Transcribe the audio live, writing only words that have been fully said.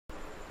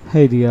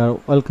Hey dear,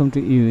 welcome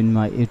to you in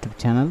my YouTube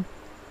channel.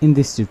 In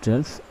this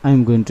tutorials, I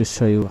am going to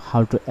show you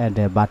how to add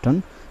a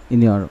button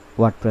in your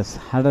WordPress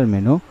header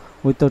menu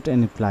without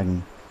any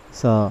plugin.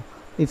 So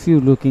if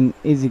you looking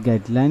easy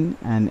guideline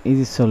and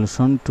easy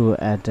solution to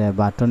add a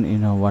button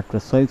in your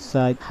WordPress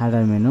website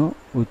header menu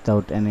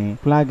without any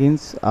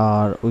plugins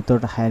or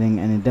without hiring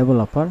any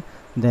developer,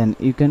 then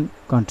you can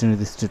continue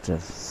this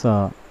tutorial.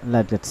 So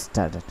let's get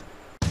started.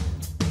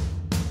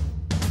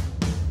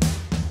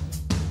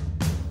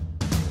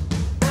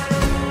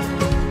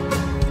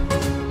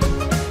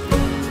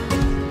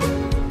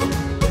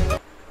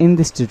 In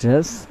this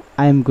tutorials,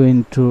 I am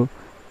going to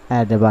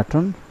add a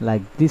button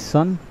like this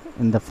one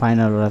in the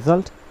final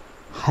result,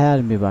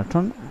 hire me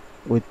button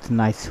with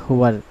nice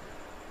hover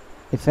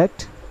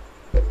effect.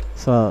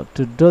 So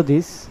to do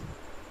this,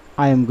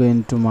 I am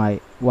going to my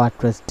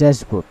WordPress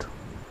dashboard.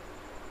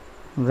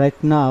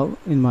 Right now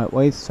in my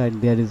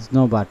website there is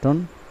no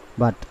button,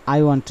 but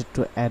I wanted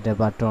to add a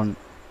button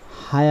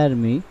hire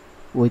me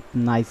with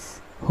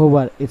nice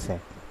hover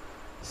effect.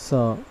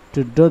 So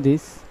to do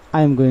this,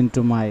 I am going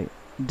to my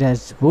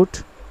dashboard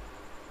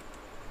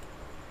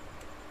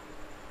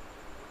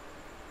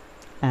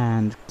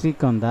and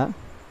click on the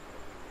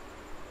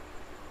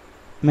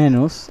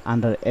menus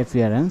under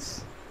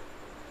appearance,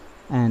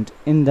 and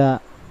in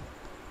the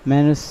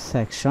menus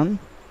section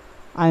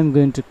I am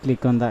going to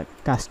click on the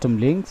custom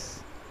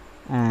links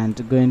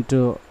and going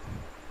to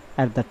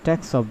add the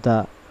text of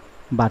the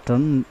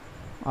button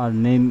or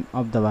name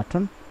of the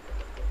button.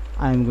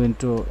 I am going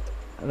to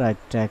write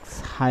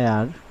text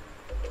hire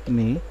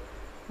me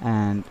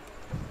and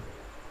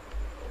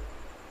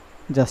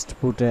just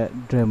put a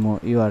demo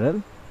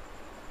URL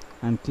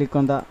and click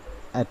on the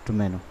add to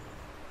menu.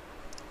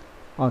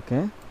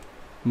 Okay,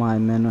 my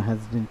menu has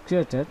been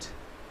created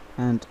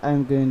and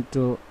I'm going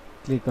to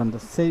click on the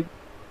save.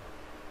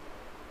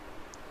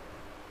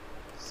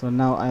 So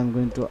now I'm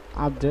going to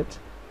update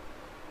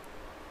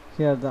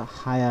here the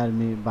hire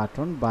me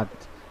button, but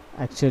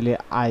actually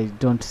I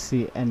don't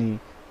see any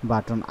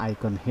button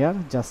icon here,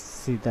 just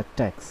see the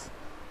text.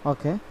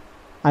 Okay,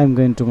 I'm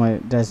going to my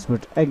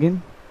dashboard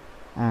again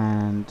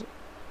and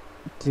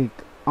click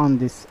on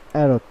this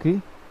arrow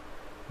key.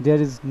 There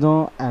is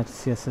no add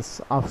CSS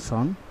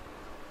option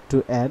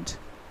to add,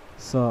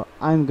 so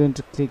I'm going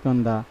to click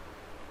on the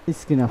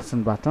skin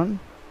option button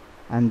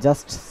and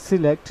just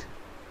select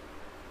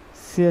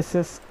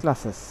CSS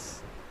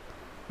classes.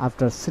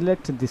 After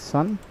select this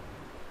one,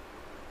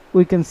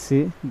 we can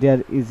see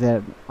there is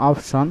an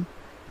option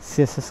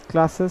CSS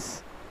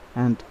classes,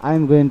 and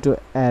I'm going to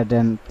add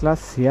an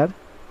class here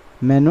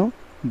menu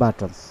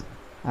buttons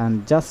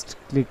and just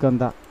click on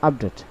the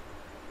update.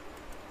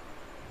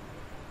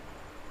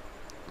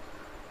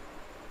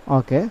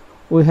 Okay,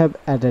 we have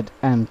added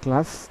an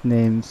class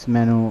names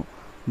menu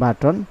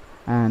button,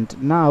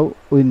 and now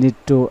we need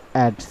to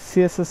add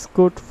CSS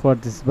code for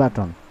this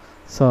button.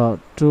 So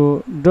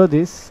to do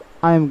this,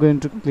 I am going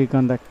to click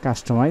on the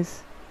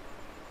customize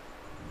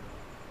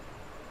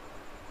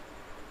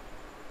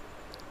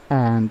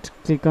and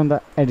click on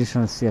the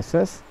additional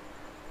CSS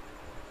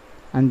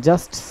and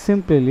just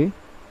simply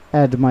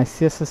add my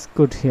CSS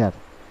code here,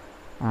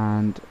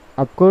 and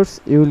of course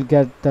you will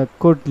get the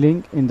code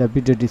link in the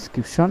video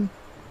description.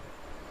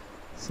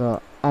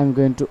 So I'm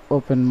going to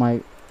open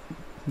my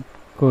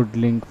code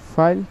link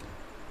file,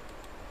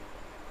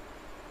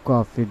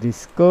 copy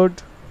this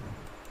code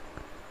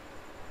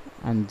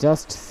and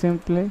just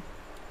simply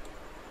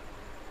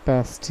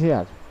paste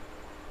here.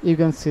 You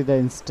can see the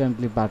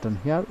instantly button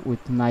here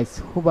with nice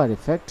hover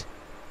effect,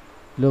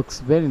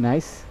 looks very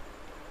nice,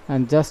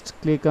 and just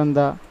click on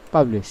the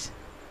publish.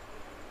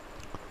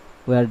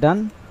 We are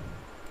done.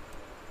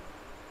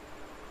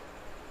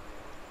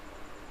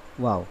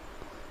 Wow.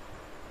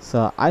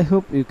 So I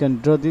hope you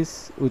can draw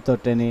this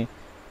without any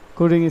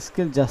coding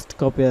skill. Just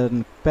copy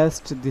and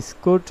paste this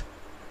code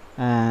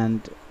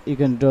and you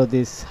can draw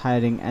this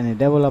hiring any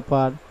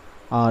developer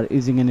or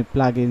using any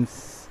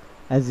plugins.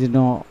 As you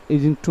know,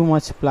 using too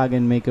much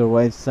plugin make your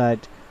website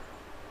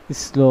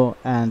slow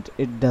and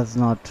it does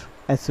not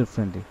SEO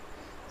friendly.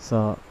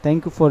 So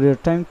thank you for your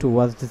time to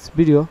watch this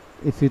video.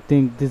 If you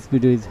think this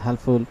video is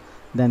helpful,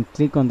 then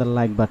click on the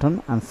like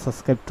button and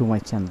subscribe to my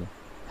channel.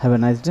 Have a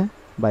nice day.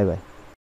 Bye bye.